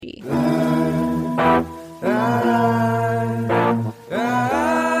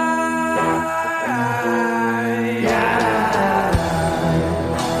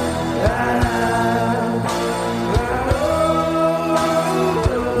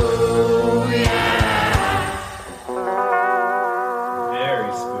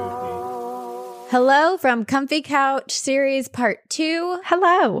Hello from Comfy Couch Series Part 2.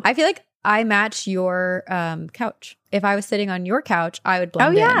 Hello. I feel like I match your couch. If I was sitting on your couch, I would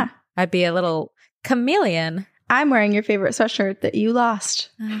blend yeah. in. I'd be a little chameleon. I'm wearing your favorite sweatshirt that you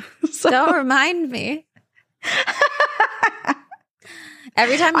lost. Don't remind me.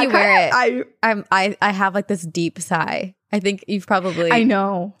 Every time you wear it, I have like this deep sigh. I think you've probably... I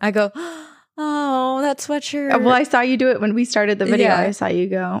know. I go, oh, that sweatshirt. Well, I saw you do it when we started the video. Yeah. I saw you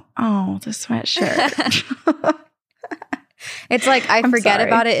go, oh, the sweatshirt. It's like I I'm forget sorry.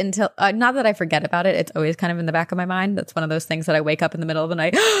 about it until... not that I forget about it. It's always kind of in the back of my mind. That's one of those things that I wake up in the middle of the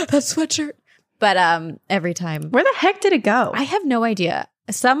night. That sweatshirt. But every time... Where the heck did it go? I have no idea.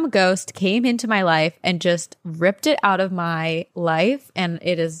 Some ghost came into my life and just ripped it out of my life. And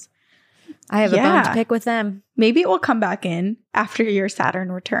it is... I have a bone to pick with them. Maybe it will come back in after your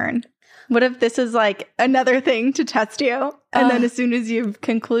Saturn return. What if this is like another thing to test you? And then as soon as you've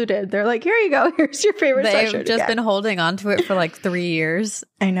concluded, they're like, here you go. Here's your favorite sweatshirt. They've just been holding on to it for like 3 years.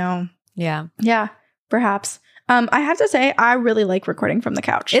 I know. Yeah. Yeah, perhaps. I have to say, I really like recording from the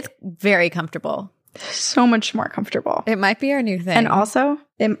couch. It's very comfortable. So much more comfortable. It might be our new thing. And also,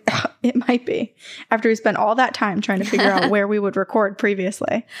 it might be. After we spent all that time trying to figure out where we would record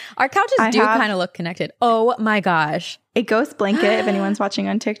previously. Our couches do kind of look connected. Oh my gosh. A ghost blanket, if anyone's watching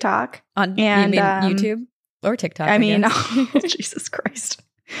on TikTok. You mean YouTube? Or TikTok? I mean, Jesus Christ.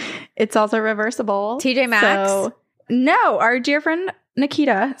 It's also reversible. TJ Maxx? So, no, our dear friend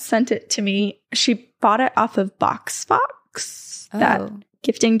Nikita sent it to me. She bought it off of BoxFox, that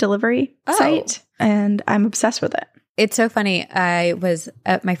gifting delivery site, and I'm obsessed with it. It's so funny. I was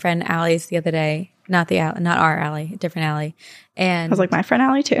at my friend Allie's the other day. Not our Allie, different Allie. And I was like, my friend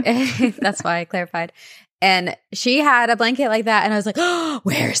Allie too. That's why I clarified. And she had a blanket like that. And I was like, oh,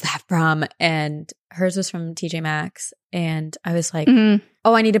 where's that from? And hers was from TJ Maxx. And I was like,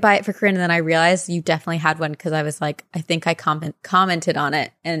 oh, I need to buy it for Corinne. And then I realized you definitely had one because I was like, I think I commented on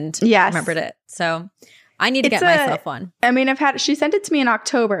it and remembered it. So I need to get myself one. I mean, she sent it to me in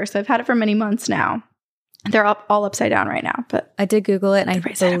October. So I've had it for many months now. They're all upside down right now. But I did Google it and I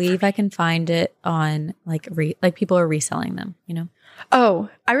believe I can find it on like people are reselling them, you know? Oh,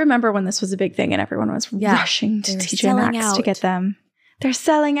 I remember when this was a big thing and everyone was rushing to TJ Maxx to get them. They're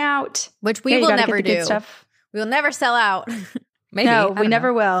selling out. Which we will never do. We will never sell out. Maybe. No, we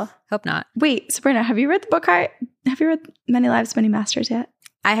never will. Hope not. Wait, Sabrina, have you read the book? Have you read Many Lives, Many Masters yet?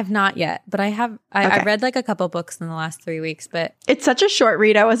 I have not yet, but I have. I read like a couple books in the last 3 weeks, but it's such a short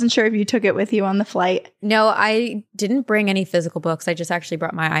read. I wasn't sure if you took it with you on the flight. No, I didn't bring any physical books. I just actually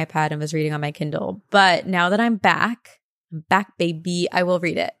brought my iPad and was reading on my Kindle. But now that I'm back, baby, I will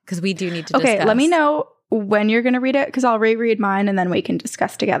read it because we do need to discuss. Okay, let me know when you're going to read it because I'll reread mine and then we can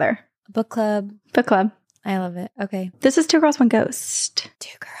discuss together. Book club. Book club. I love it. Okay. This is Two Girls, One Ghost.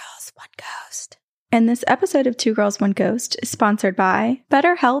 Two Girls, One Ghost. And this episode of Two Girls, One Ghost is sponsored by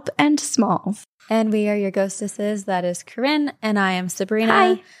BetterHelp and Smalls. And we are your ghostesses. That is Corinne and I am Sabrina.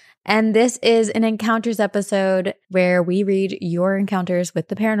 Hi. And this is an encounters episode where we read your encounters with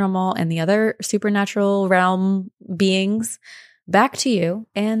the paranormal and the other supernatural realm beings back to you.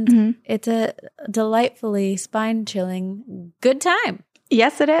 And it's a delightfully spine-chilling good time.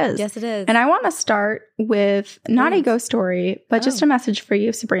 Yes, it is. Yes, it is. And I want to start with not a ghost story, but just a message for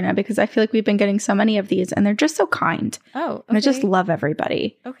you, Sabrina, because I feel like we've been getting so many of these and they're just so kind. Oh, okay. And I just love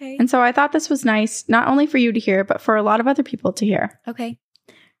everybody. Okay. And so I thought this was nice, not only for you to hear, but for a lot of other people to hear. Okay.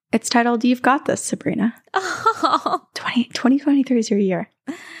 It's titled, You've Got This, Sabrina. Oh. 2023 is your year.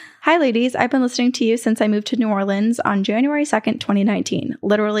 Hi, ladies. I've been listening to you since I moved to New Orleans on January 2nd, 2019,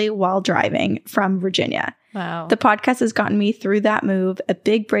 literally while driving from Virginia. Wow. The podcast has gotten me through that move, a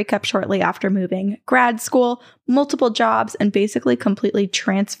big breakup shortly after moving, grad school, multiple jobs, and basically completely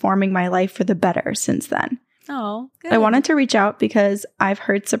transforming my life for the better since then. Oh, good. I wanted to reach out because I've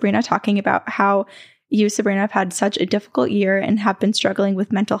heard Sabrina talking about how you, Sabrina, have had such a difficult year and have been struggling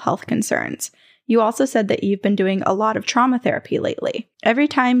with mental health concerns. You also said that you've been doing a lot of trauma therapy lately. Every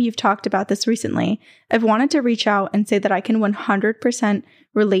time you've talked about this recently, I've wanted to reach out and say that I can 100%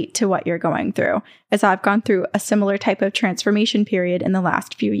 relate to what you're going through, as I've gone through a similar type of transformation period in the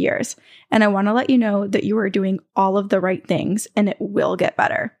last few years. And I want to let you know that you are doing all of the right things and it will get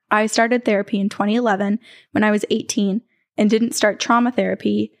better. I started therapy in 2011 when I was 18 and didn't start trauma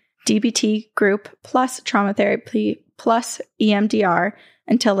therapy, DBT group plus trauma therapy plus EMDR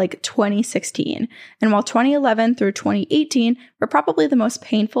until like 2016. And while 2011 through 2018 were probably the most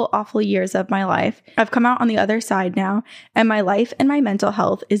painful, awful years of my life, I've come out on the other side now, and my life and my mental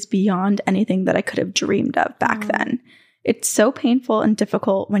health is beyond anything that I could have dreamed of back then. It's so painful and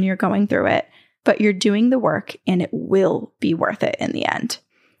difficult when you're going through it, but you're doing the work and it will be worth it in the end.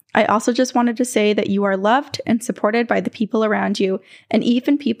 I also just wanted to say that you are loved and supported by the people around you, and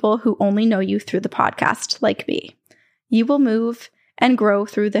even people who only know you through the podcast, like me. You will move and grow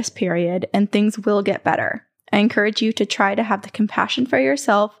through this period, and things will get better. I encourage you to try to have the compassion for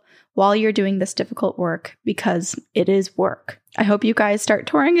yourself while you're doing this difficult work, because it is work. I hope you guys start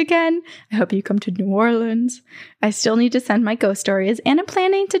touring again. I hope you come to New Orleans. I still need to send my ghost stories, and I'm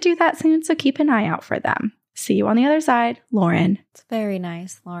planning to do that soon, so keep an eye out for them. See you on the other side, Lauren. It's very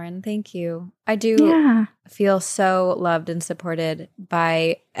nice, Lauren. Thank you. I do feel so loved and supported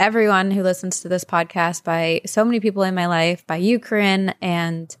by everyone who listens to this podcast, by so many people in my life, by you, Corinne.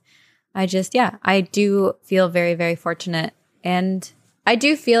 And I do feel very, very fortunate. And I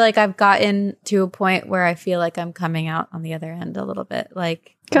do feel like I've gotten to a point where I feel like I'm coming out on the other end a little bit.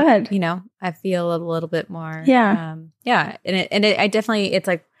 Like, good. I feel a little bit more. Yeah.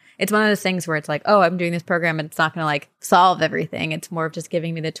 It's one of those things where it's like, oh, I'm doing this program and it's not going to like solve everything. It's more of just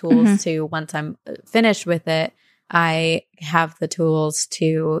giving me the tools to, once I'm finished with it, I have the tools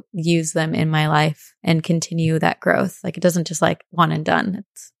to use them in my life and continue that growth. Like, it doesn't just like one and done.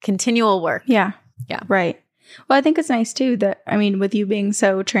 It's continual work. Yeah. Yeah. Right. Well, I think it's nice too that, with you being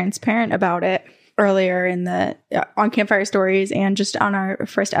so transparent about it earlier in the on Campfire Stories and just on our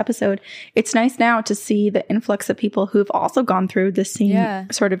first episode, it's nice now to see the influx of people who've also gone through the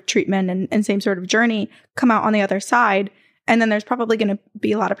same sort of treatment and same sort of journey come out on the other side. And then there's probably going to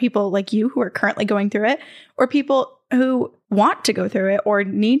be a lot of people like you who are currently going through it, or people who want to go through it or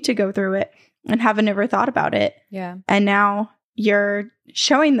need to go through it and haven't ever thought about it. Yeah. And now you're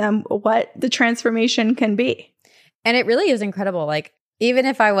showing them what the transformation can be. And it really is incredible. Like, even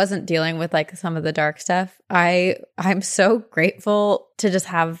if I wasn't dealing with like some of the dark stuff, I'm so grateful to just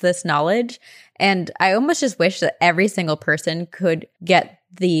have this knowledge. And I almost just wish that every single person could get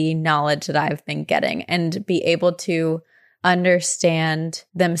the knowledge that I've been getting and be able to understand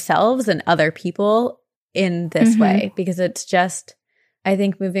themselves and other people in this way, because it's just, I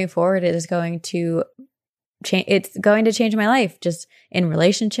think moving forward, it is going to it's going to change my life, just in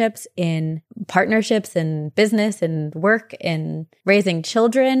relationships, in partnerships, in business, in work, in raising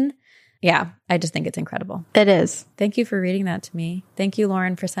children. Yeah, I just think it's incredible. It is. Thank you for reading that to me. Thank you,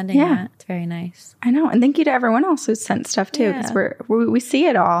 Lauren, for sending that. It's very nice. I know. And thank you to everyone else who sent stuff too, because we see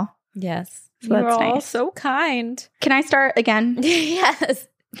it all. Yes. So You're that's all nice. So kind. Can I start again? Yes.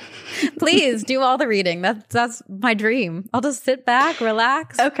 Please do all the reading. That's my dream. I'll just sit back,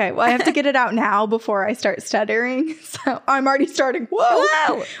 relax. Okay. Well, I have to get it out now before I start stuttering. So I'm already starting.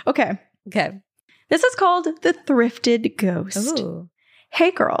 Whoa. Okay. This is called The Thrifted Ghost. Ooh.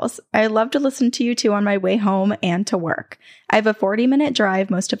 Hey girls, I love to listen to you two on my way home and to work. I have a 40-minute drive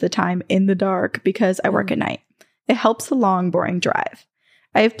most of the time in the dark because I work at night. It helps the long, boring drive.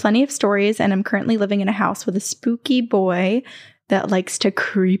 I have plenty of stories, and I'm currently living in a house with a spooky boy that likes to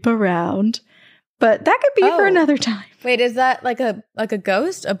creep around. But that could be for another time. Wait, is that like a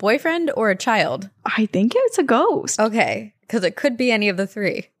ghost, a boyfriend, or a child? I think it's a ghost. Okay, because it could be any of the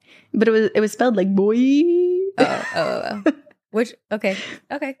three. But it was spelled like boy. Oh. Which okay.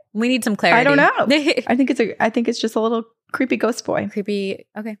 We need some clarity. I don't know. I think it's just a little creepy ghost boy. Creepy.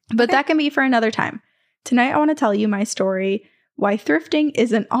 Okay. But that can be for another time. Tonight I want to tell you my story, why thrifting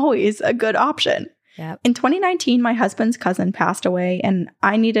isn't always a good option. Yep. In 2019, my husband's cousin passed away, and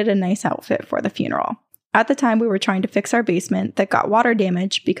I needed a nice outfit for the funeral. At the time, we were trying to fix our basement that got water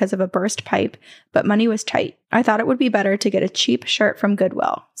damage because of a burst pipe, but money was tight. I thought it would be better to get a cheap shirt from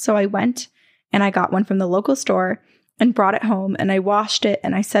Goodwill. So I went and I got one from the local store and brought it home, and I washed it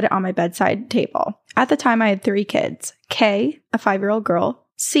and I set it on my bedside table. At the time, I had 3 kids: K, a 5-year-old girl;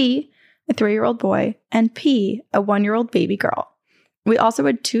 C, a 3-year-old boy; and P, a 1-year-old baby girl. We also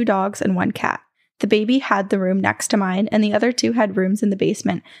had 2 dogs and 1 cat. The baby had the room next to mine, and the other 2 had rooms in the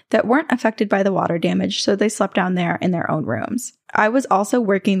basement that weren't affected by the water damage, so they slept down there in their own rooms. I was also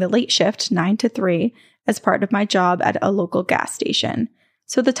working the late shift, 9 to 3, as part of my job at a local gas station.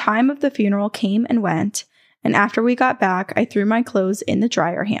 So the time of the funeral came and went, and after we got back, I threw my clothes in the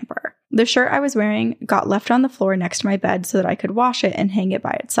dryer hamper. The shirt I was wearing got left on the floor next to my bed so that I could wash it and hang it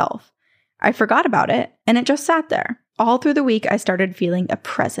by itself. I forgot about it, and it just sat there. All through the week, I started feeling a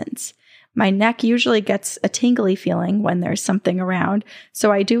presence. My neck usually gets a tingly feeling when there's something around,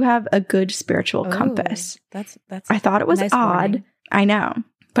 so I do have a good spiritual compass. That's. I thought it was nice odd. warning. I know,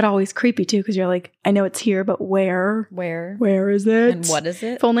 but always creepy too, because you're like, I know it's here, but where? Where is it? And what is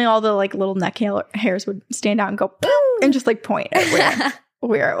it? If only all the like little neck hairs would stand out and go boom, and just like point at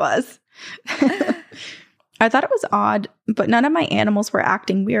where it was. I thought it was odd, but none of my animals were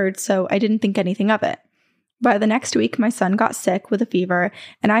acting weird, so I didn't think anything of it. By the next week, my son got sick with a fever,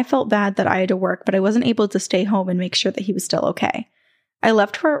 and I felt bad that I had to work, but I wasn't able to stay home and make sure that he was still okay. I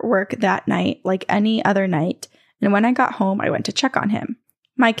left for work that night like any other night, and when I got home, I went to check on him.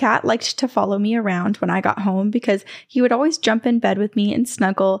 My cat liked to follow me around when I got home because he would always jump in bed with me and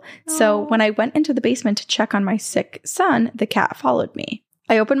snuggle. So when I went into the basement to check on my sick son, the cat followed me.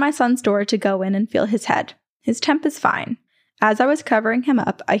 I opened my son's door to go in and feel his head. His temp is fine. As I was covering him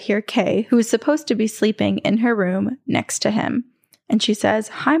up, I hear Kay, who is supposed to be sleeping in her room next to him. And she says,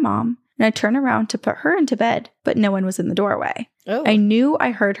 "Hi, Mom." And I turn around to put her into bed, but no one was in the doorway. Oh. I knew I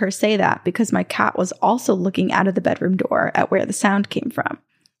heard her say that because my cat was also looking out of the bedroom door at where the sound came from.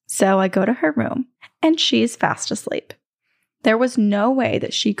 So I go to her room, and she's fast asleep. There was no way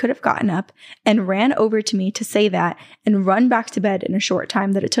that she could have gotten up and ran over to me to say that and run back to bed in a short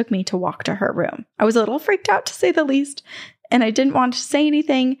time that it took me to walk to her room. I was a little freaked out, to say the least, and I didn't want to say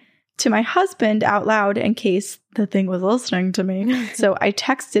anything to my husband out loud in case the thing was listening to me. So I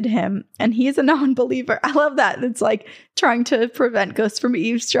texted him, and he's a non-believer. I love that. It's like trying to prevent ghosts from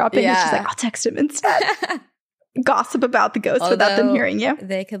eavesdropping. Yeah. It's just like, I'll text him instead. Gossip about the ghost without them hearing you.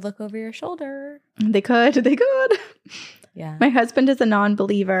 They could look over your shoulder. They could. Yeah. My husband is a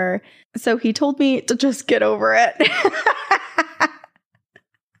non-believer, so he told me to just get over it.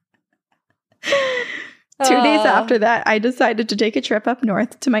 2 days after that, I decided to take a trip up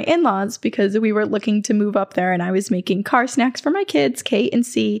north to my in-laws because we were looking to move up there, and I was making car snacks for my kids, Kate and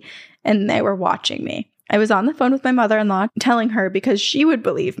C, and they were watching me. I was on the phone with my mother-in-law telling her because she would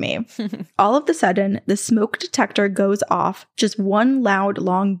believe me. All of a sudden, the smoke detector goes off, just one loud,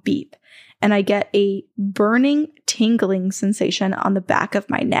 long beep, and I get a burning, tingling sensation on the back of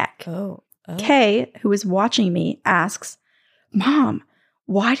my neck. Kay, who is watching me, asks, "Mom,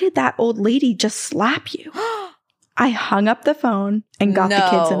 why did that old lady just slap you?" I hung up the phone and got the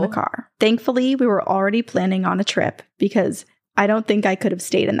kids in the car. Thankfully, we were already planning on a trip because I don't think I could have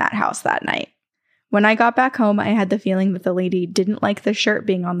stayed in that house that night. When I got back home, I had the feeling that the lady didn't like the shirt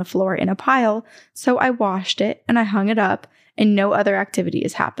being on the floor in a pile, so I washed it and I hung it up, and no other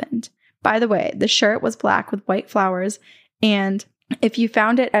activities happened. By the way, the shirt was black with white flowers, and if you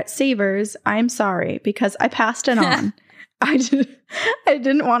found it at Savers, I'm sorry because I passed it on. I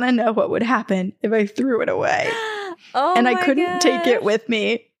didn't want to know what would happen if I threw it away. And I couldn't take it with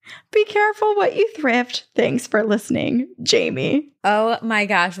me. Be careful what you thrift. Thanks for listening, Jamie. Oh my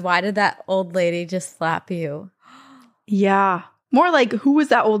gosh. Why did that old lady just slap you? Yeah. More like, who was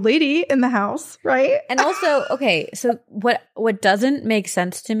that old lady in the house, right? And also, okay, so what doesn't make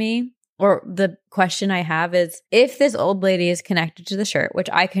sense to me, or the question I have is, if this old lady is connected to the shirt, which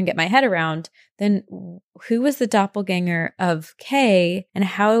I can get my head around, then who was the doppelganger of Kay, and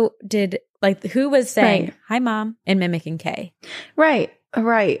how did, like, who was saying, "Hi, Mom," and mimicking Kay? Right.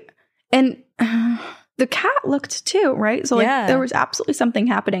 And the cat looked too, right? So like there was absolutely something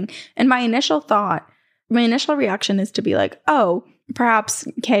happening. And my initial reaction is to be like, oh, perhaps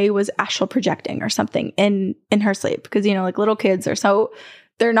Kay was astral projecting or something in her sleep. Because, you know, like little kids are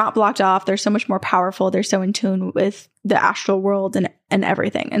they're not blocked off. They're so much more powerful. They're so in tune with the astral world and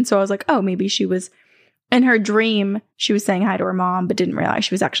everything. And so I was like, oh, maybe she was in her dream, she was saying hi to her mom, but didn't realize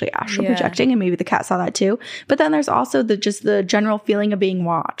she was actually astral projecting. And maybe the cat saw that too. But then there's also the general feeling of being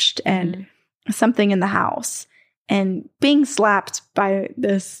watched and something in the house and being slapped by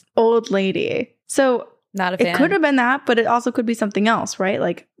this old lady. So not a fan. It could have been that, but it also could be something else, right?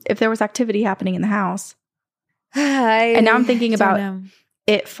 Like if there was activity happening in the house. And now I'm thinking about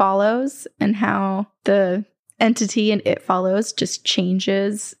It Follows and how the entity in It Follows just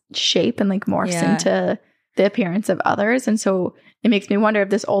changes shape and like morphs into the appearance of others. And so it makes me wonder if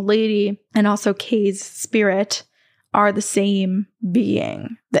this old lady and also Kay's spirit are the same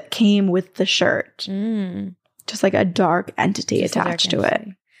being that came with the shirt. Just like a dark entity attached to it.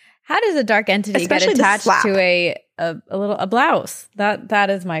 How does a dark entity get attached to a blouse?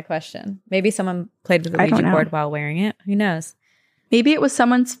 That is my question. Maybe someone played with the Ouija board while wearing it. Who knows? Maybe it was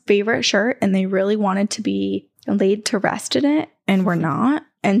someone's favorite shirt and they really wanted to be laid to rest in it and were not.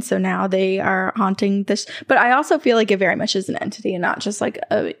 And so now they are haunting this. But I also feel like it very much is an entity and not just like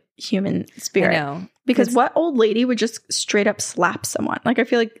a human spirit. I know. Because what old lady would just straight up slap someone? Like I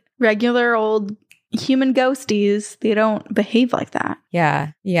feel like regular old human ghosties, they don't behave like that.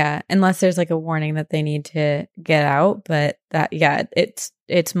 Yeah. Unless there's like a warning that they need to get out. But that,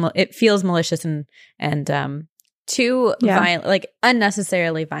 it feels malicious and too violent, like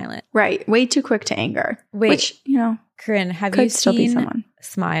unnecessarily violent. Right. Way too quick to anger. Wait, which, you know, Corinne, have you seen someone.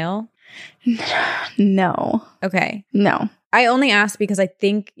 Smile? No. Okay. No. I only asked because I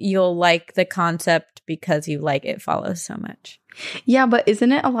think you'll like the concept because you like It Follows so much. Yeah, but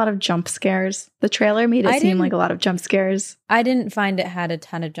isn't it a lot of jump scares? The trailer made it seem like a lot of jump scares. I didn't find it had a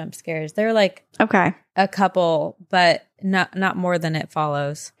ton of jump scares. There were like a couple, but not more than It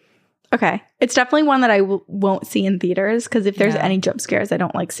Follows. Okay. It's definitely one that I won't see in theaters because if there's any jump scares, I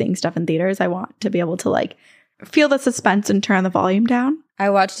don't like seeing stuff in theaters. I want to be able to like feel the suspense and turn the volume down. I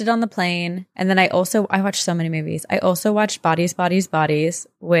watched it on the plane, and then I watched so many movies. I also watched Bodies, Bodies, Bodies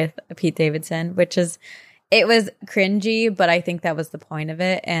with Pete Davidson, it was cringy, but I think that was the point of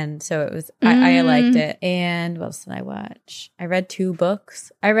it. And so it was, I liked it. And what else did I watch? I read 2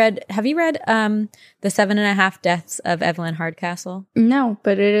 books. Have you read The 7.5 Deaths of Evelyn Hardcastle? No,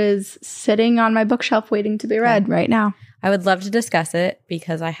 but it is sitting on my bookshelf waiting to be read right now. I would love to discuss it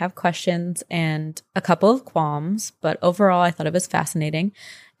because I have questions and a couple of qualms, but overall I thought it was fascinating.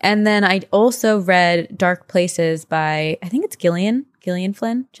 And then I also read Dark Places by, I think it's Gillian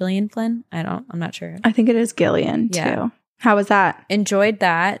Flynn. I'm not sure. I think it is Gillian too. How was that? Enjoyed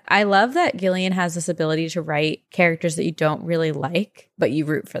that. I love that Gillian has this ability to write characters that you don't really like, but you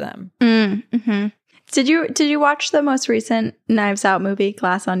root for them. Mm-hmm. Did you watch the most recent Knives Out movie,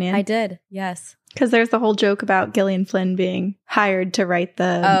 Glass Onion? I did, yes. Because there's the whole joke about Gillian Flynn being hired to write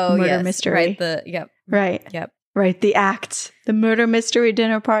the murder mystery. Right, the act, the murder mystery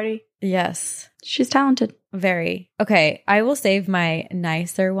dinner party. Yes. She's talented. Very. Okay, I will save my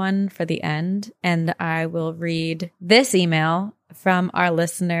nicer one for the end, and I will read this email from our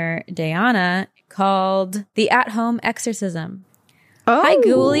listener, Diana, called The At-Home Exorcism. Oh. Hi,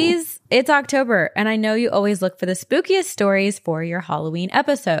 Ghoulies. It's October, and I know you always look for the spookiest stories for your Halloween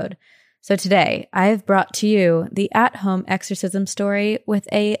episode. So today, I've brought to you the At-Home Exorcism story with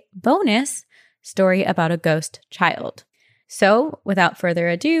a bonus story about a ghost child. So, without further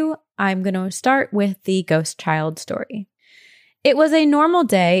ado, I'm going to start with the ghost child story. It was a normal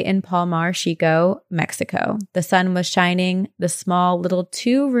day in Palmar, Chico, Mexico. The sun was shining. The small little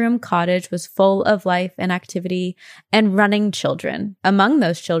 2-room cottage was full of life and activity and running children. Among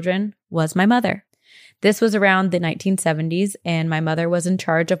those children was my mother. This was around the 1970s, and my mother was in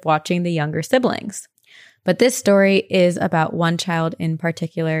charge of watching the younger siblings. But this story is about one child in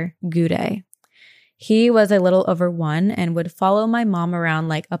particular, Gude. He was a little over 1 and would follow my mom around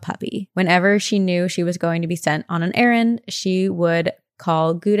like a puppy. Whenever she knew she was going to be sent on an errand, she would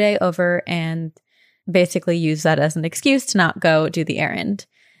call Gude over and basically use that as an excuse to not go do the errand.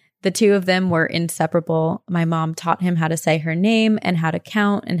 The 2 of them were inseparable. My mom taught him how to say her name and how to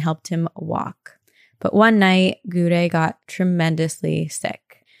count and helped him walk. But one night, Gude got tremendously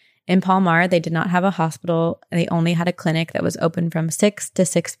sick. In Palmar, they did not have a hospital. They only had a clinic that was open from 6 to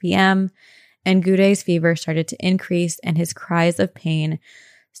 6 p.m., and Gude's fever started to increase, and his cries of pain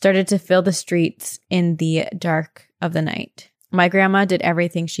started to fill the streets in the dark of the night. My grandma did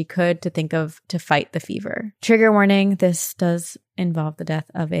everything she could to think of to fight the fever. Trigger warning, this does involve the death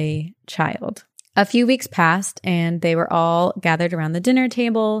of a child. A few weeks passed, and they were all gathered around the dinner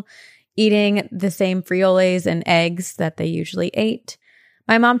table, eating the same frioles and eggs that they usually ate.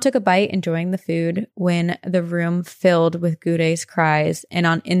 My mom took a bite, enjoying the food, when the room filled with Gude's cries, and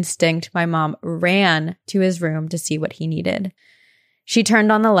on instinct, my mom ran to his room to see what he needed. She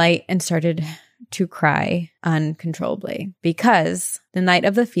turned on the light and started to cry uncontrollably because the night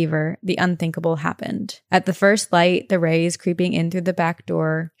of the fever, the unthinkable happened. At the first light, the rays creeping in through the back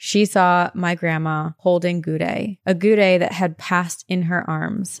door, she saw my grandma holding Gude, a Gude that had passed in her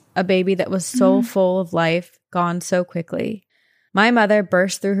arms, a baby that was so full of life, gone so quickly. My mother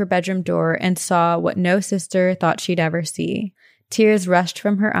burst through her bedroom door and saw what no sister thought she'd ever see. Tears rushed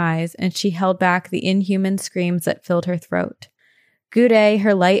from her eyes, and she held back the inhuman screams that filled her throat. Gude,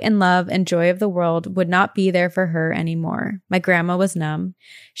 her light and love and joy of the world, would not be there for her anymore. My grandma was numb.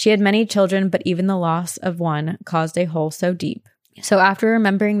 She had many children, but even the loss of one caused a hole so deep. So after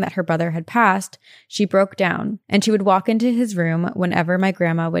remembering that her brother had passed, she broke down, and she would walk into his room whenever my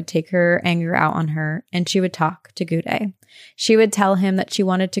grandma would take her anger out on her, and she would talk to Gude. She would tell him that she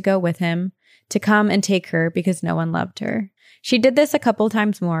wanted to go with him, to come and take her because no one loved her. She did this a couple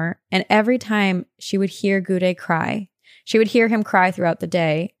times more, and every time she would hear Gude cry. She would hear him cry throughout the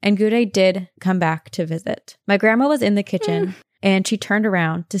day, and Gude did come back to visit. My grandma was in the kitchen, and she turned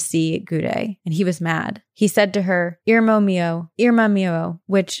around to see Gude, and he was mad. He said to her, Irma mio,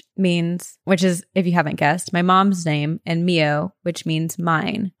 which is, if you haven't guessed, my mom's name, and mio, which means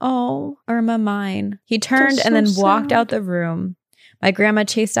mine. Oh, Irma, mine. He turned and then walked out the room. My grandma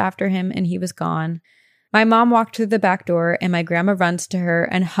chased after him, and he was gone. My mom walked through the back door, and my grandma runs to her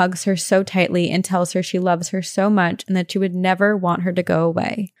and hugs her so tightly and tells her she loves her so much and that she would never want her to go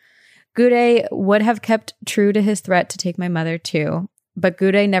away. Gude would have kept true to his threat to take my mother too, but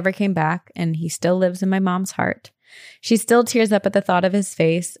Gude never came back, and he still lives in my mom's heart. She still tears up at the thought of his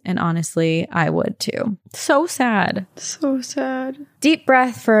face, and honestly, I would too. So sad. So sad. Deep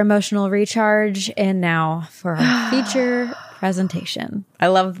breath for emotional recharge, and now for our feature presentation. I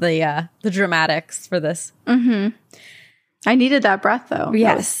love the dramatics for this. Mm-hmm. I needed that breath, though.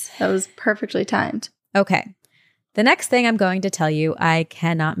 Yes. That was perfectly timed. Okay. The next thing I'm going to tell you, I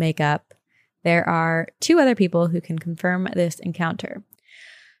cannot make up. There are 2 other people who can confirm this encounter.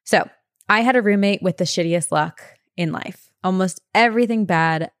 So, I had a roommate with the shittiest luck in life. Almost everything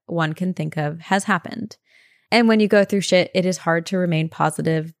bad one can think of has happened. And when you go through shit, it is hard to remain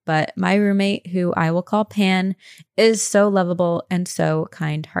positive, but my roommate, who I will call Pan, is so lovable and so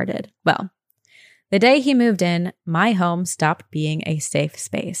kind-hearted. Well, the day he moved in, my home stopped being a safe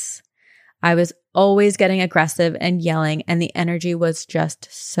space. I was always getting aggressive and yelling, and the energy was just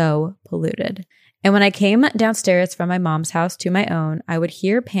so polluted. And when I came downstairs from my mom's house to my own, I would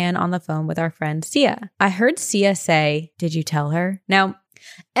hear Pan on the phone with our friend Sia. I heard Sia say, "Did you tell her?" Now,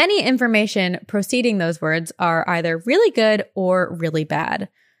 any information preceding those words are either really good or really bad.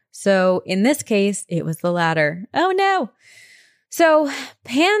 So in this case, it was the latter. Oh no. So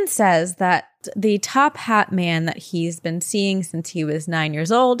Pan says that the top hat man that he's been seeing since he was 9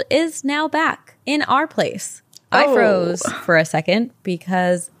 years old is now back in our place. I froze for a second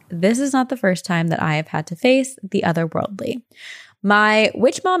because this is not the first time that I have had to face the otherworldly. My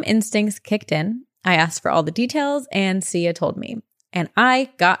witch mom instincts kicked in. I asked for all the details and Sia told me. And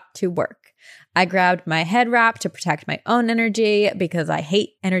I got to work. I grabbed my head wrap to protect my own energy because I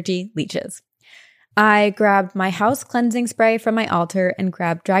hate energy leeches. I grabbed my house cleansing spray from my altar and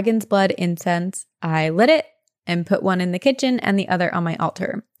grabbed dragon's blood incense. I lit it and put one in the kitchen and the other on my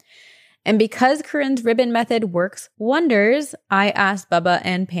altar. And because Corinne's ribbon method works wonders, I asked Bubba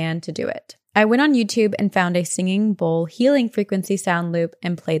and Pan to do it. I went on YouTube and found a singing bowl healing frequency sound loop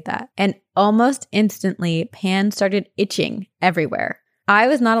and played that. And almost instantly, Pan started itching everywhere. I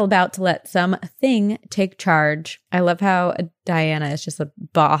was not about to let something take charge. I love how Diana is just a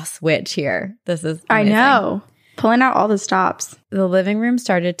boss witch here. This is amazing. I know. Pulling out all the stops. The living room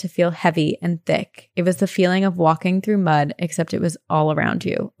started to feel heavy and thick. It was the feeling of walking through mud, except it was all around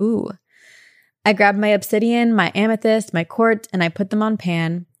you. Ooh. I grabbed my obsidian, my amethyst, my quartz, and I put them on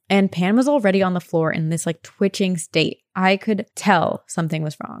Pan. And Pan was already on the floor in this like twitching state. I could tell something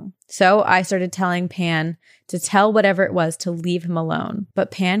was wrong. So I started telling Pan to tell whatever it was to leave him alone.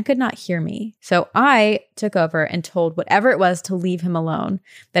 But Pan could not hear me. So I took over and told whatever it was to leave him alone,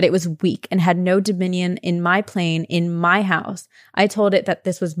 that it was weak and had no dominion in my plane, in my house. I told it that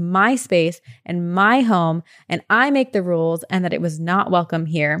this was my space and my home, and I make the rules, and that it was not welcome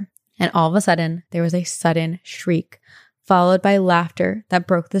here. And all of a sudden, there was a sudden shriek, followed by laughter that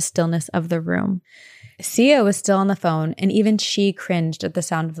broke the stillness of the room. Sia was still on the phone, and even she cringed at the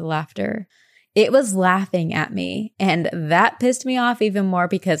sound of the laughter. It was laughing at me, and that pissed me off even more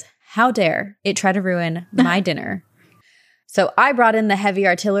because how dare it try to ruin my dinner. So I brought in the heavy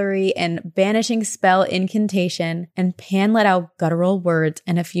artillery and banishing spell incantation, and Pan let out guttural words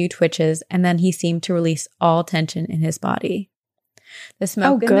and a few twitches, and then he seemed to release all tension in his body. The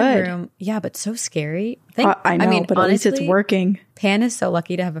smoke in the room, yeah, but so scary. I know, but honestly, at least it's working. Pan is so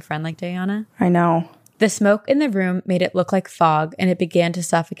lucky to have a friend like Diana. I know. The smoke in the room made it look like fog, and it began to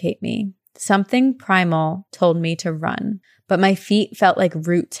suffocate me. Something primal told me to run, but my feet felt like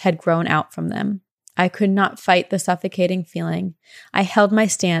roots had grown out from them. I could not fight the suffocating feeling. I held my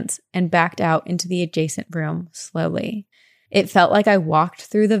stance and backed out into the adjacent room slowly. It felt like I walked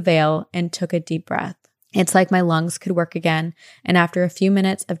through the veil and took a deep breath. It's like my lungs could work again, and after a few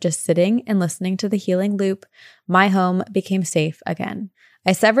minutes of just sitting and listening to the healing loop, my home became safe again.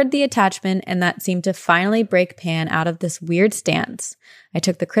 I severed the attachment, and that seemed to finally break Pan out of this weird stance. I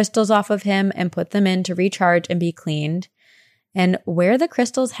took the crystals off of him and put them in to recharge and be cleaned. And where the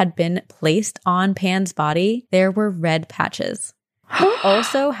crystals had been placed on Pan's body, there were red patches. He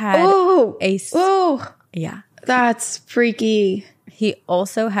also had yeah. That's freaky. He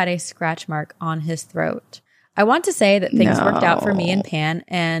also had a scratch mark on his throat. I want to say that things worked out for me and Pan,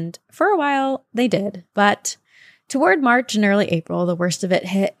 and for a while they did. But toward March and early April, the worst of it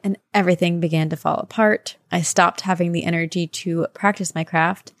hit and everything began to fall apart. I stopped having the energy to practice my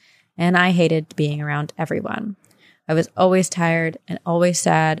craft, and I hated being around everyone. I was always tired and always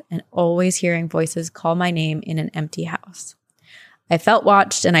sad and always hearing voices call my name in an empty house. I felt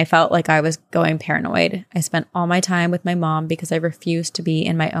watched, and I felt like I was going paranoid. I spent all my time with my mom because I refused to be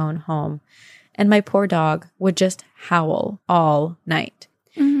in my own home. And my poor dog would just howl all night.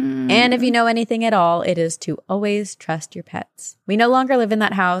 Mm-hmm. And if you know anything at all, it is to always trust your pets. We no longer live in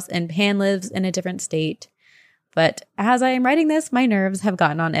that house, and Pan lives in a different state. But as I am writing this, my nerves have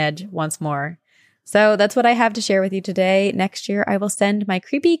gotten on edge once more. So that's what I have to share with you today. Next year, I will send my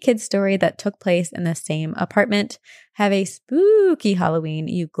creepy kid story that took place in the same apartment. Have a spooky Halloween,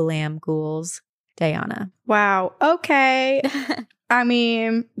 you glam ghouls. Diana. Wow. Okay. I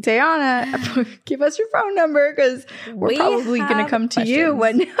mean, Diana, give us your phone number because we're probably going to come to you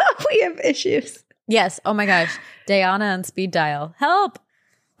when we have issues. Yes. Oh my gosh. Diana on speed dial. Help.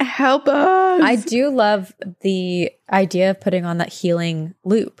 Help us. I do love the idea of putting on that healing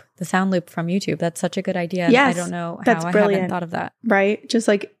loop, the sound loop from YouTube. That's such a good idea. Yes, I don't know how that's I brilliant. haven't thought of that. Right? Just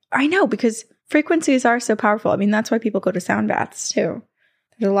like, I know, because frequencies are so powerful. I mean, that's why people go to sound baths too.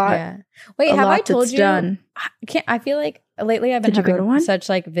 There's a lot. Yeah. Wait, have I told you? Done. I feel like lately I've been Did you go to having one? such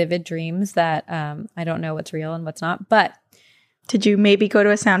like vivid dreams that I don't know what's real and what's not. But did you maybe go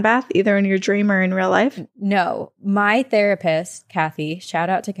to a sound bath either in your dream or in real life? No. My therapist, Kathy, shout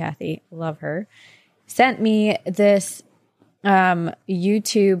out to Kathy, love her, sent me this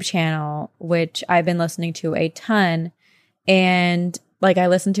YouTube channel, which I've been listening to a ton. And like I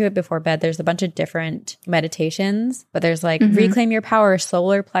listened to it before bed. There's a bunch of different meditations, but there's like reclaim your power,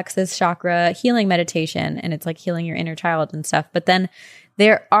 solar plexus chakra, healing meditation. And it's like healing your inner child and stuff. But then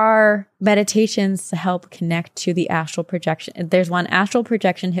there are meditations to help connect to the astral projection. There's one astral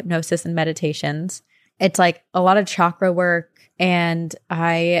projection hypnosis and meditations. It's like a lot of chakra work. And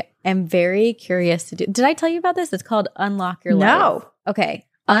I am very curious to do. Did I tell you about this? It's called Unlock Your Life. No. Okay.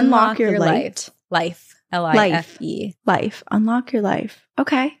 Unlock Your Life. Life. Life. Unlock your life.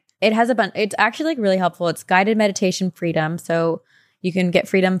 Okay. It has a bunch. It's actually like really helpful. It's guided meditation freedom. So you can get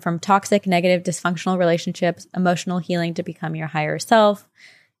freedom from toxic, negative, dysfunctional relationships, emotional healing to become your higher self,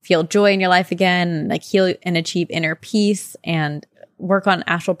 feel joy in your life again, like heal and achieve inner peace and work on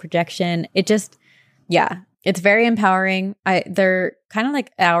astral projection. It just, yeah, it's very empowering. They're kind of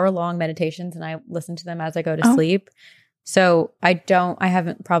like hour-long meditations, and I listen to them as I go to sleep. So I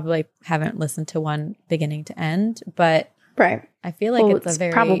haven't listened to one beginning to end, but right. I feel like it's a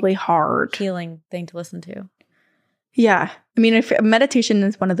very probably hard healing thing to listen to. Yeah. I mean, if meditation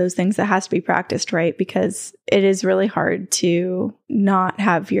is one of those things that has to be practiced, right? Because it is really hard to not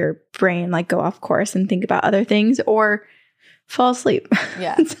have your brain like go off course and think about other things or fall asleep.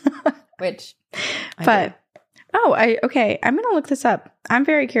 Yeah. Which okay. I'm going to look this up. I'm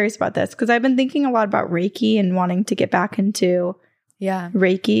very curious about this because I've been thinking a lot about Reiki and wanting to get back into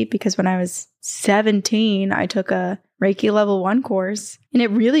Reiki because when I was 17, I took a Reiki level 1 course and it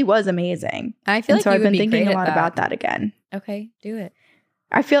really was amazing. I feel like so you I've been would be thinking great a lot at that. about that again. Okay, do it.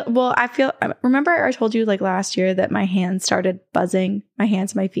 Remember I told you like last year that my hands started buzzing. My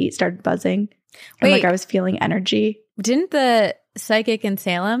hands, my feet started buzzing. And like I was feeling energy. Didn't the psychic in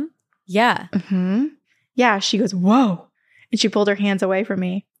Salem? Yeah. Mm-hmm. Yeah. She goes, whoa. And she pulled her hands away from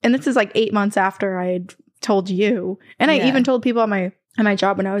me. And this is like 8 months after I had told you. And I even told people at my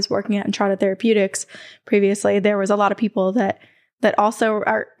job when I was working at Entrada Therapeutics previously, there was a lot of people that also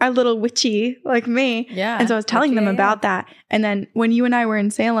are a little witchy like me. Yeah. And so I was telling them about that. And then when you and I were in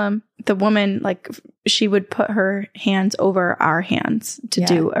Salem, the woman, like she would put her hands over our hands to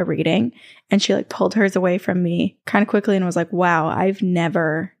do a reading. And she like pulled hers away from me kind of quickly and was like, wow, I've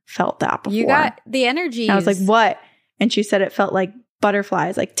never felt that before. You got the energy. I was like, what? And she said it felt like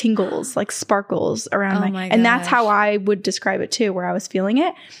butterflies, like tingles, like sparkles around my and that's how I would describe it too, where I was feeling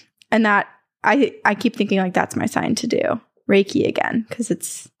it. And that I keep thinking like that's my sign to do Reiki again because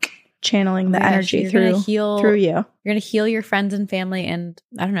it's channeling the energy through you. You're going to heal your friends and family. And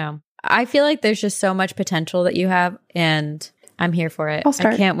I don't know. I feel like there's just so much potential that you have and I'm here for it.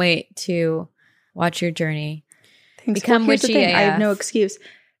 I can't wait to watch your journey. Thanks. Become here's witchy the thing. AF. I have no excuse.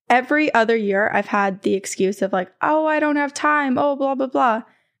 Every other year I've had the excuse of like, oh, I don't have time. Oh, blah, blah, blah.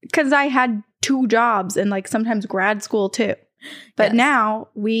 Because I had 2 jobs and like sometimes grad school too. But now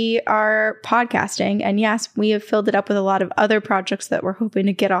we are podcasting and yes, we have filled it up with a lot of other projects that we're hoping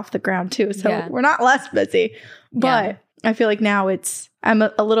to get off the ground too. So we're not less busy, but I feel like now I'm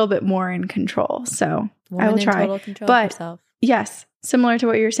a little bit more in control. So I will try. Total control of yourself. Yes, similar to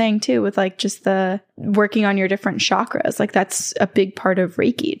what you're saying too, with like just the working on your different chakras. Like that's a big part of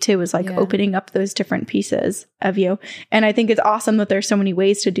Reiki too, is like opening up those different pieces of you. And I think it's awesome that there's so many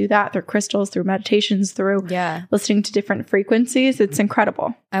ways to do that through crystals, through meditations, through listening to different frequencies. It's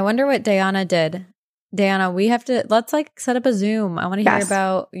incredible. I wonder what Diana did. Diana, let's like set up a Zoom. I want to hear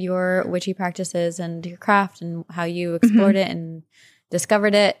about your witchy practices and your craft and how you explored it and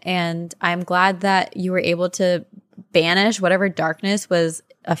discovered it. And I'm glad that you were able to banish whatever darkness was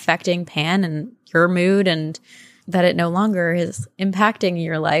affecting Pan and your mood and that it no longer is impacting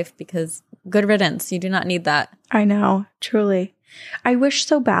your life, because good riddance. You do not need that. I know, truly. I wish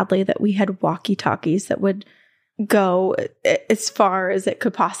so badly that we had walkie-talkies that would go as far as it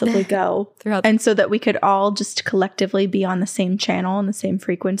could possibly go. And so that we could all just collectively be on the same channel and the same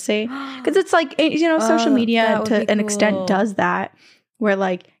frequency. Because it's like, you know, social media to an extent does that. Where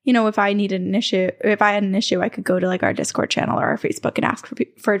like, you know, if I had an issue, I could go to like our Discord channel or our Facebook and ask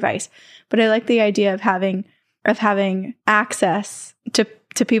for advice. But I like the idea of having access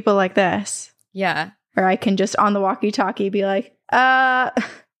to people like this. Yeah. Where I can just on the walkie-talkie be like,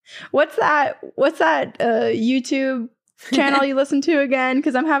 what's that YouTube channel you listen to again?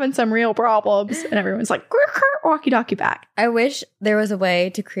 Because I'm having some real problems. And everyone's like, walkie-talkie back. I wish there was a way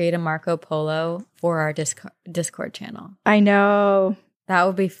to create a Marco Polo for our Discord channel. I know. That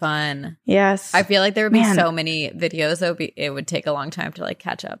would be fun. Yes. I feel like there would be so many videos. It would take a long time to like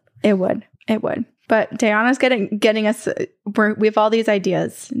catch up. It would. But Diana's getting us. We have all these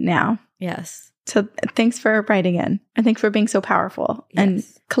ideas now. Yes. So thanks for writing in. And thanks for being so powerful and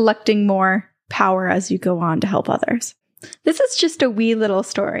collecting more power as you go on to help others. This is just a wee little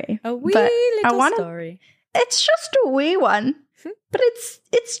story. Story. It's just a wee one. But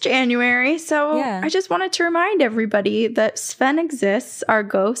it's January, so I just wanted to remind everybody that Sven exists, our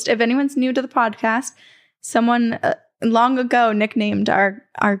ghost. If anyone's new to the podcast, someone long ago nicknamed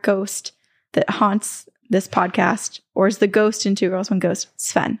our ghost that haunts this podcast, or is the ghost in Two Girls, One Ghost,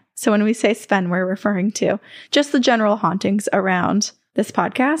 Sven. So when we say Sven, we're referring to just the general hauntings around this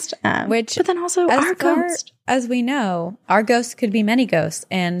podcast, but then also our ghost. As we know, our ghost could be many ghosts.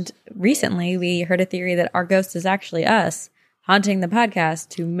 And recently we heard a theory that our ghost is actually us haunting the podcast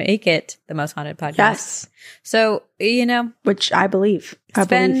to make it the most haunted podcast. Yes. So, you know. Which I believe.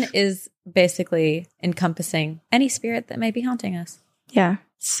 Sven is basically encompassing any spirit that may be haunting us. Yeah.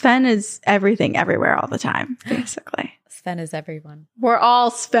 Sven is everything, everywhere, all the time, basically. Sven is everyone. We're all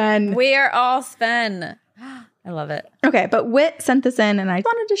Sven. We are all Sven. I love it. Okay, but Whit sent this in, and I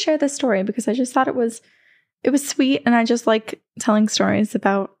wanted to share this story because I just thought it was sweet, and I just like telling stories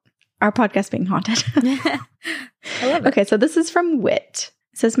about our podcast being haunted. I love it. Okay, so this is from Whit.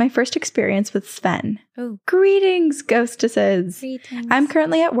 It says, my first experience with Sven. Oh. Greetings, ghostesses. Greetings. I'm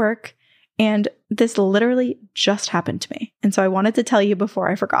currently at work, and this literally just happened to me. And so I wanted to tell you before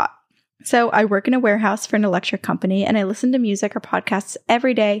I forgot. So I work in a warehouse for an electric company, and I listen to music or podcasts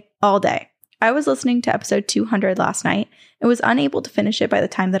every day, all day. I was listening to episode 200 last night and was unable to finish it by the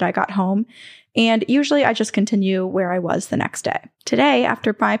time that I got home. And usually I just continue where I was the next day. Today,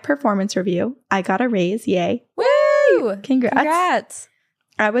 after my performance review, I got a raise. Yay. Woo! Congrats.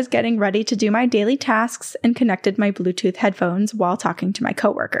 I was getting ready to do my daily tasks and connected my Bluetooth headphones while talking to my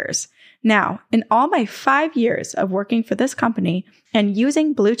coworkers. Now, in all my 5 years of working for this company and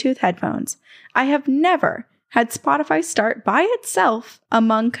using Bluetooth headphones, I have never had Spotify start by itself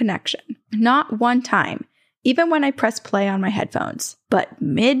among connection. Not one time, even when I press play on my headphones. But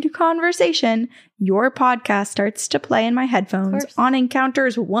mid-conversation, your podcast starts to play in my headphones on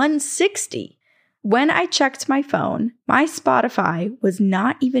encounters 160. When I checked my phone, my Spotify was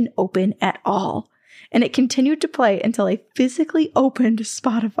not even open at all, and it continued to play until I physically opened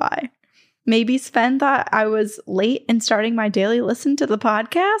Spotify. Maybe Sven thought I was late in starting my daily listen to the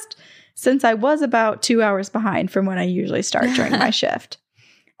podcast, since I was about 2 hours behind from when I usually start during my shift.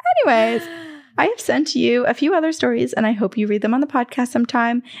 Anyways, I have sent you a few other stories, and I hope you read them on the podcast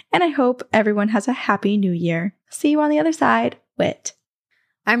sometime, and I hope everyone has a happy new year. See you on the other side, Whit.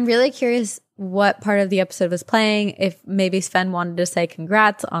 I'm really curious what part of the episode was playing, if maybe Sven wanted to say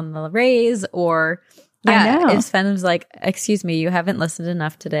congrats on the raise, or if Sven was like, excuse me, you haven't listened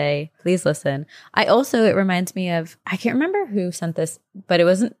enough today, please listen. It reminds me of, I can't remember who sent this, but it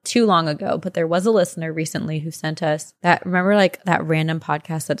wasn't too long ago, but there was a listener recently who sent us that, remember like that random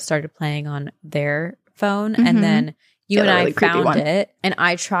podcast that started playing on their phone, and then you and I found it, and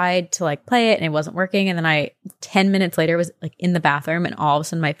I tried to like play it and it wasn't working. And then 10 minutes later was like in the bathroom, and all of a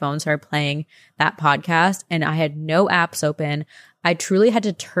sudden my phone started playing that podcast, and I had no apps open. I truly had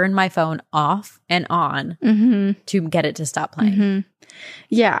to turn my phone off and on to get it to stop playing.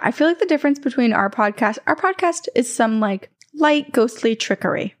 Yeah, I feel like the difference between our podcast is some like light ghostly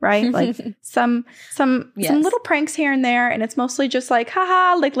trickery, right? Like some little pranks here and there, and it's mostly just like,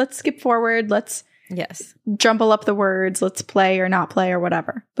 haha, like let's skip forward, let's jumble up the words, let's play or not play or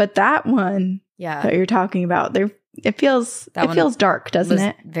whatever. But that one that you're talking about, it feels dark, doesn't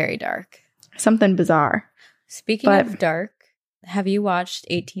it? Very dark. Something bizarre. Speaking of dark, have you watched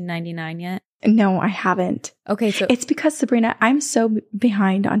 1899 yet? No, I haven't. Okay, so it's because, Sabrina, I'm so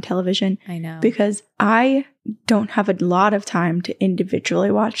behind on television. I know. Because I don't have a lot of time to individually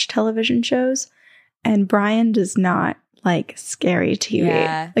watch television shows. And Brian does not like scary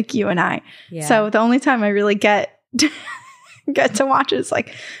TV like you and I. Yeah. So the only time I really get to watch is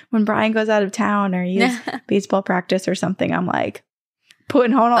like when Brian goes out of town or he's baseball practice or something. I'm like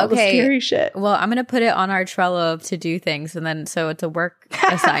putting on all the scary shit. Well, I'm going to put it on our Trello to do things. And then so it's a work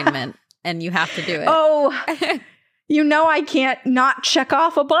assignment and you have to do it. Oh, I can't not check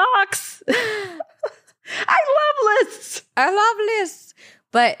off a box. I love lists.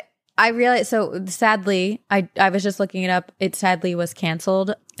 But I realized, so sadly, I was just looking it up. It sadly was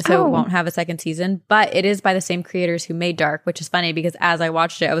canceled. So it won't have a second season. But it is by the same creators who made Dark, which is funny because as I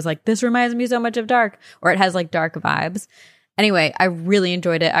watched it, I was like, this reminds me so much of Dark. Or it has like Dark vibes. Anyway, I really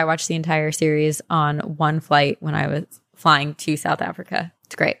enjoyed it. I watched the entire series on one flight when I was flying to South Africa.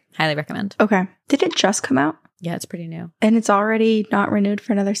 It's great. Highly recommend. Okay. Did it just come out? Yeah, it's pretty new. And it's already not renewed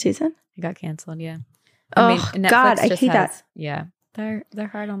for another season? It got canceled, yeah. God, I hate that. Yeah. They're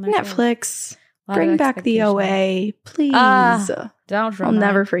hard on their Netflix, bring back the OA, please. Don't I'll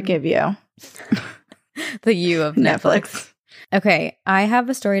never forgive you. The you of Netflix. Okay, I have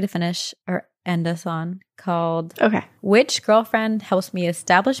a story to finish or end us on called Which Girlfriend Helps Me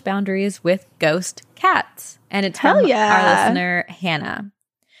Establish Boundaries with Ghost Cats? And it's from our listener, Hannah.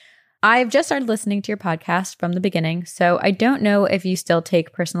 I've just started listening to your podcast from the beginning, so I don't know if you still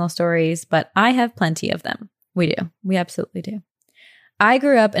take personal stories, but I have plenty of them. We do. We absolutely do. I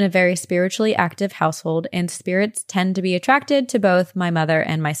grew up in a very spiritually active household, and spirits tend to be attracted to both my mother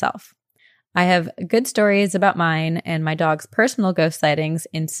and myself. I have good stories about mine and my dog's personal ghost sightings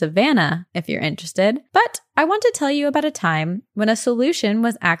in Savannah, if you're interested. But I want to tell you about a time when a solution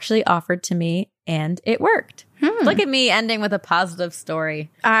was actually offered to me and it worked. Look at me ending with a positive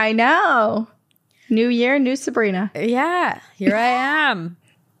story. I know. New year, new Sabrina. Yeah, here I am.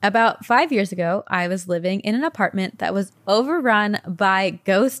 About 5 years ago, I was living in an apartment that was overrun by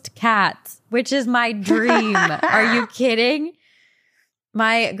ghost cats, which is my dream. Are you kidding?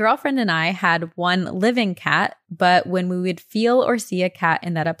 My girlfriend and I had one living cat, but when we would feel or see a cat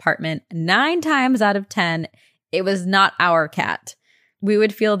in that apartment, 9 times out of 10, it was not our cat. We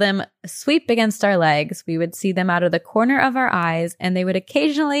would feel them sweep against our legs. We would see them out of the corner of our eyes, and they would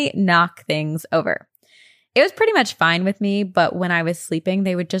occasionally knock things over. It was pretty much fine with me, but when I was sleeping,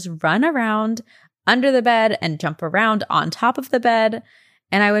 they would just run around under the bed and jump around on top of the bed,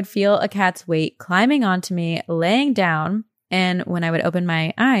 and I would feel a cat's weight climbing onto me, laying down. And when I would open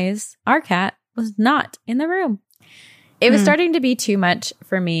my eyes, our cat was not in the room. It was starting to be too much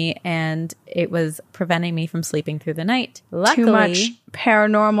for me, and it was preventing me from sleeping through the night. Luckily, too much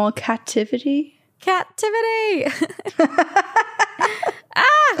paranormal captivity?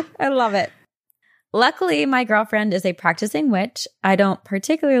 I love it. Luckily, my girlfriend is a practicing witch. I don't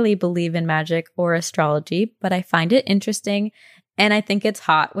particularly believe in magic or astrology, but I find it interesting, and I think it's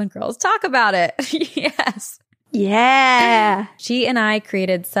hot when girls talk about it. Yes. Yeah. She and I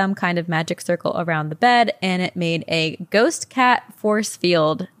created some kind of magic circle around the bed, and it made a ghost cat force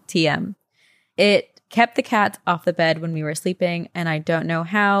field TM. It kept the cats off the bed when we were sleeping, and I don't know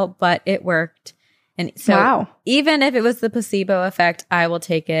how, but it worked. And so even if it was the placebo effect, I will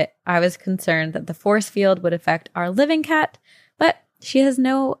take it. I was concerned that the force field would affect our living cat, but she has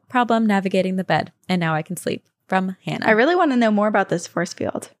no problem navigating the bed, and now I can sleep. From Hannah. I really want to know more about this force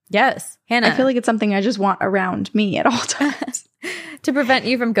field. Yes, Hannah. I feel like it's something I just want around me at all times. To prevent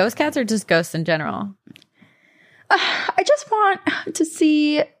you from ghost cats or just ghosts in general? I just want to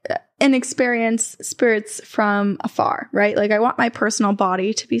see and experience spirits from afar, right? Like I want my personal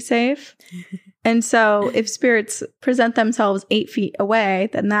body to be safe. And so if spirits present themselves 8 feet away,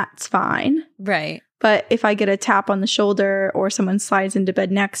 then that's fine. Right. But if I get a tap on the shoulder or someone slides into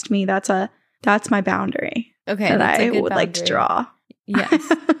bed next to me, that's my boundary. Okay, that I would like to draw.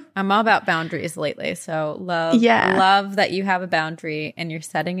 Yes. I'm all about boundaries lately. So love that you have a boundary and you're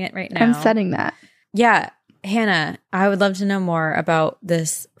setting it right now. I'm setting that. Yeah. Hannah, I would love to know more about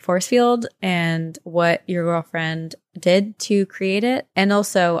this force field and what your girlfriend did to create it. And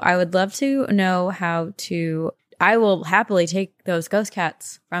also, I would love to know I will happily take those ghost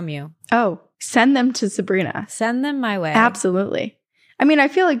cats from you. Oh, send them to Sabrina. Send them my way. Absolutely. I mean, I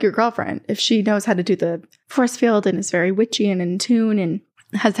feel like your girlfriend, if she knows how to do the force field and is very witchy and in tune and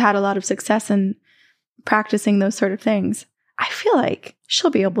has had a lot of success in practicing those sort of things, I feel like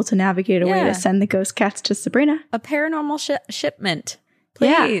she'll be able to navigate a way to send the ghost cats to Sabrina. A paranormal shipment,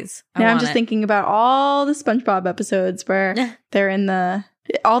 please. Yeah. Now I'm just thinking about all the SpongeBob episodes where they're in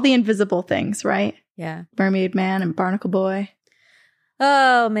all the invisible things, right? Yeah. Mermaid Man and Barnacle Boy.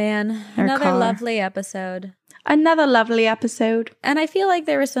 Oh, man. Another lovely episode. Another lovely episode. And I feel like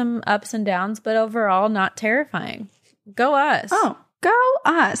there were some ups and downs, but overall not terrifying. Go us. Oh, Go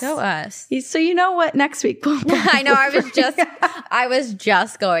us. Go us. So you know what next week will be. I know. I was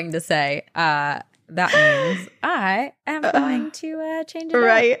just going to say that means I am going to change it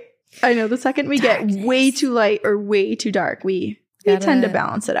right. up. I know the second we get way too light or way too dark, we tend to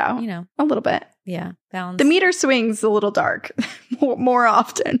balance it out, a little bit. Yeah, balance. The meter swings a little dark more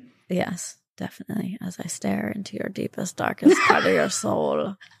often. Yes, definitely. As I stare into your deepest, darkest part of your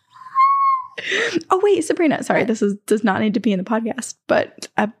soul. Oh, wait, Sabrina. Sorry, this does not need to be in the podcast, but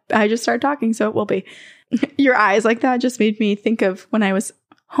I just started talking, so it will be. Your eyes like that just made me think of when I was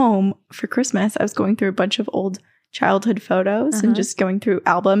home for Christmas. I was going through a bunch of old childhood photos and just going through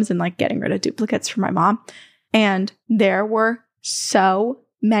albums and like getting rid of duplicates for my mom. And there were so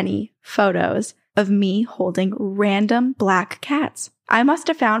many photos of me holding random black cats. I must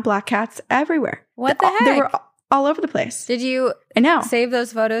have found black cats everywhere. What the heck? They were all over the place. Did you know. Save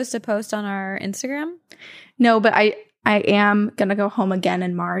those photos to post on our Instagram? No, but I am going to go home again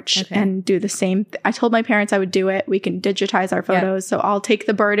in March and do the same. I told my parents I would do it. We can digitize our photos. So I'll take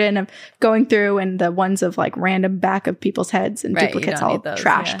the burden of going through and the ones of like random back of people's heads and duplicates all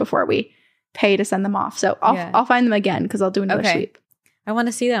trash before we pay to send them off. So I'll find them again because I'll do another sweep. I want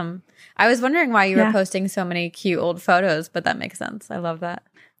to see them. I was wondering why you were posting so many cute old photos, but that makes sense. I love that.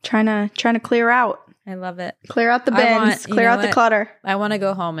 Trying to clear out. I love it. Clear out the bins. Clear out the clutter. I want to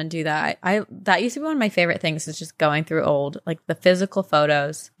go home and do that. That used to be one of my favorite things, is just going through old, like the physical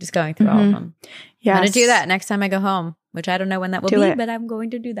photos, just going through all of them. Yeah, I'm going to do that next time I go home, which I don't know when that will be, but I'm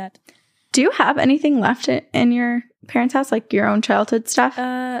going to do that. Do you have anything left in your parents' house, like your own childhood stuff?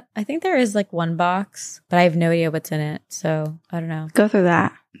 I think there is like one box, but I have no idea what's in it. So I don't know. Go through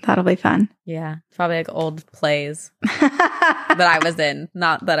that. That'll be fun. Yeah. Probably like old plays that I was in,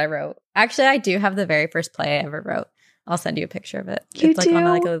 not that I wrote. Actually, I do have the very first play I ever wrote. I'll send you a picture of it. It's like on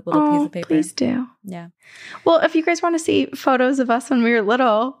like a little piece of paper. Please do. Yeah. Well, if you guys want to see photos of us when we were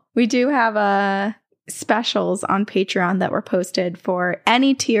little, we do have specials on Patreon that were posted for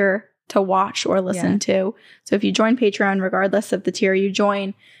any tier to watch or listen to. So if you join Patreon, regardless of the tier you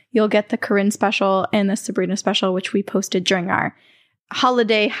join, you'll get the Corinne special and the Sabrina special, which we posted during our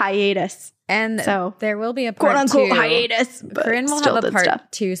holiday hiatus. And so there will be a quote part unquote 2. hiatus. Corinne will have a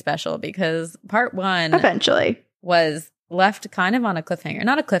part 2 special because part 1 eventually was left kind of on a cliffhanger.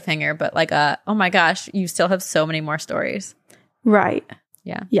 Not a cliffhanger, but like oh my gosh, you still have so many more stories. Right.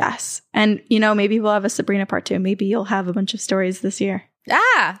 Yeah. Yes. And maybe we'll have a Sabrina part 2. Maybe you'll have a bunch of stories this year.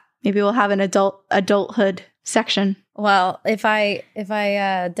 Maybe we'll have an adulthood section. Well, if I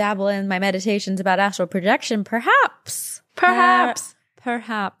dabble in my meditations about astral projection, perhaps.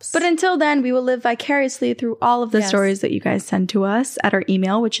 But until then, we will live vicariously through all of the stories that you guys send to us at our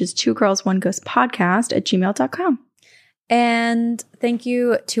email, which is 2girls1ghostpodcast@gmail.com. And thank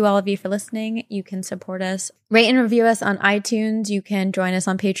you to all of you for listening. You can support us, rate and review us on iTunes. You can join us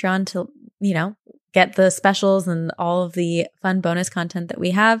on Patreon to, get the specials and all of the fun bonus content that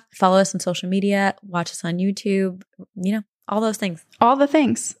we have. Follow us on social media, watch us on YouTube, all those things. All the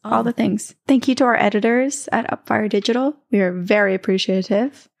things. Thank you to our editors at Upfire Digital. We are very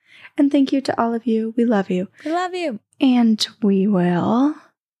appreciative. And thank you to all of you. We love you. We love you. And we will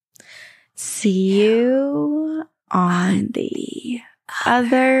see you on the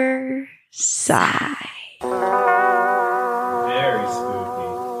other side.